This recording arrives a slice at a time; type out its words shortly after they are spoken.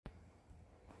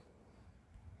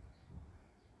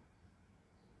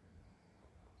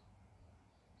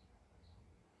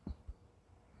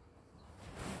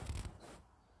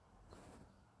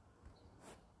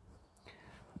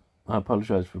I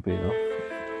apologise for being off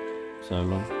so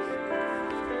long.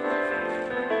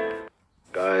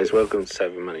 Guys, welcome to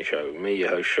Saving Money Show. Me, your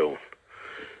host, Sean.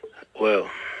 Well,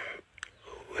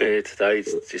 we're here today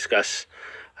to discuss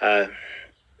at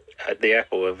the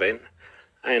Apple event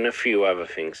and a few other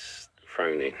things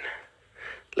thrown in.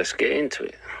 Let's get into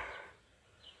it.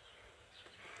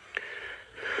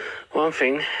 One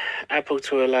thing, Apple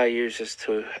to allow users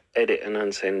to edit and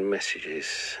unsend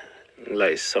messages.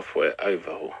 Latest software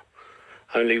overhaul.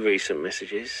 Only recent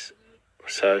messages.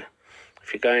 So,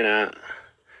 if you're going out,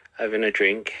 having a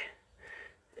drink,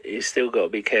 you still got to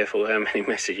be careful how many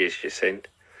messages you send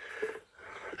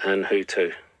and who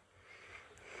to.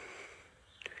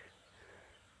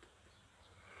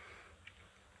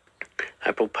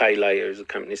 Apple Pay Later is the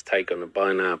company's take on the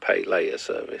Buy Now, Pay Later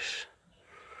service.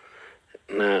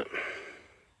 Now,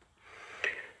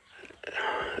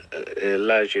 it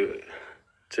allows you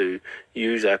to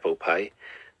use Apple Pay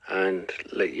and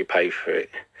let you pay for it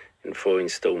in 4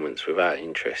 installments without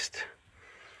interest.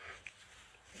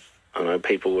 I know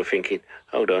people were thinking,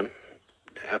 hold on,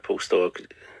 Apple Store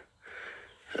could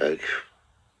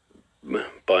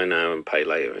buy now and pay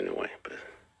later anyway, but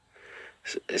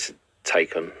it's a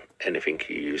take on anything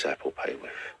you use Apple Pay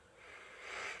with.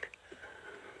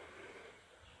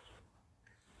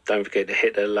 Don't forget to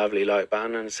hit the lovely like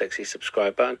button and the sexy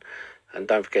subscribe button, and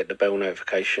don't forget the bell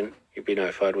notification. You'll be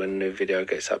notified when a new video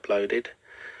gets uploaded.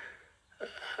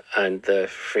 And the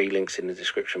free links in the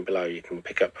description below. You can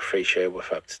pick up a free share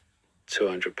worth up to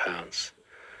 £200.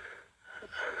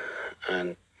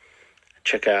 And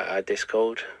check out our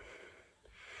Discord.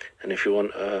 And if you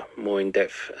want a more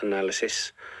in-depth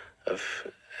analysis of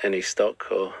any stock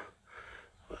or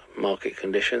market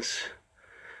conditions,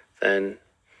 then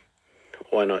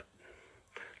why not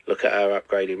look at our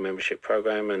upgraded membership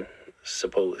program and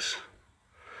support us.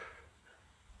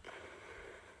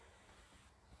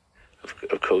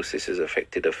 Of course, this has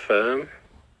affected Affirm.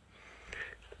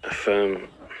 Affirm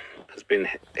has been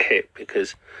hit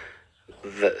because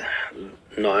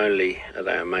not only are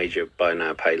they a major buy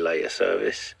now, pay later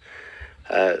service,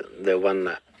 they're one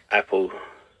that Apple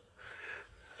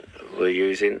were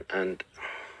using and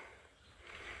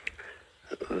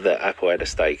that Apple had a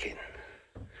stake in.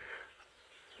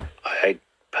 I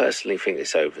personally think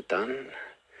it's overdone.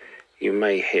 You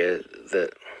may hear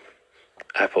that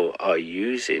Apple are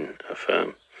using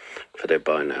Affirm for their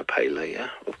buy now, pay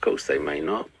later. Of course, they may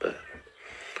not, but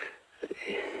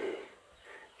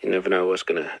you never know what's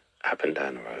going to happen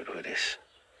down the road with this.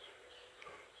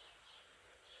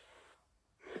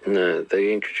 No,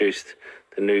 they introduced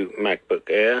the new MacBook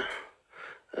Air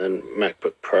and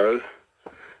MacBook Pro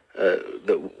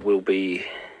that will be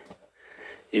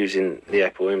using the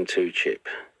Apple M2 chip.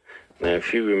 Now,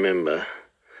 if you remember,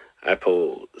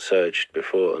 Apple surged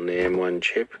before on the M1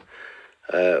 chip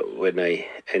when they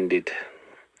ended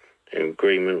an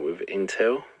agreement with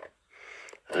Intel,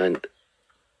 and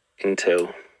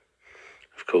Intel,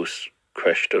 of course,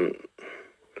 crashed on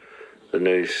the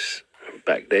news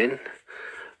back then.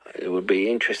 It would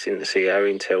be interesting to see how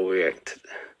Intel react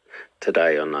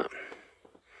today on that.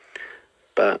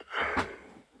 But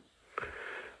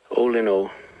all in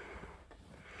all,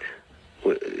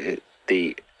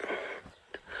 the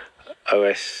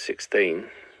OS 16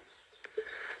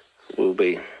 will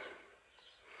be,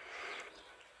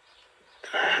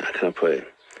 how can I put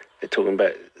it? They're talking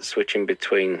about switching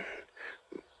between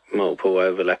multiple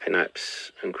overlapping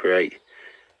apps and create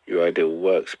your ideal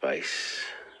workspace.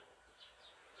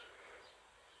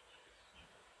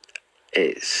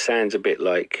 It sounds a bit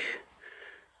like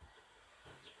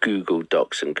Google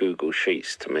Docs and Google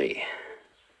Sheets to me.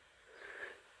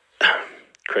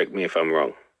 Correct me if I'm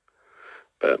wrong,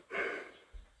 but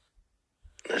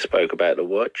I spoke about the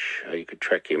watch, how you could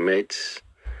track your meds.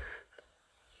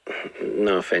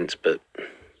 No offense, but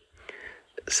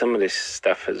some of this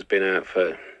stuff has been out for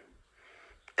a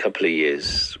couple of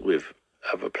years with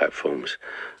other platforms.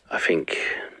 I think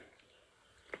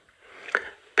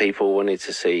people wanted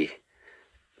to see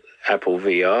Apple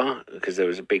VR because there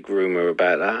was a big rumor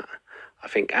about that. I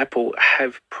think Apple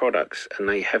have products and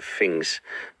they have things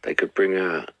they could bring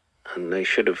out and they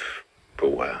should have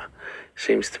brought out.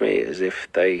 Seems to me as if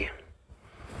they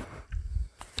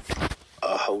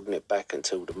are holding it back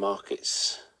until the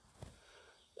market's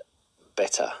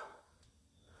better.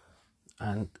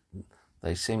 And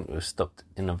they seem to have stopped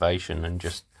innovation and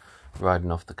just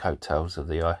riding off the coattails of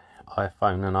the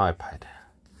iPhone and iPad.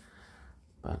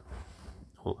 But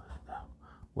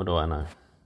what do I know?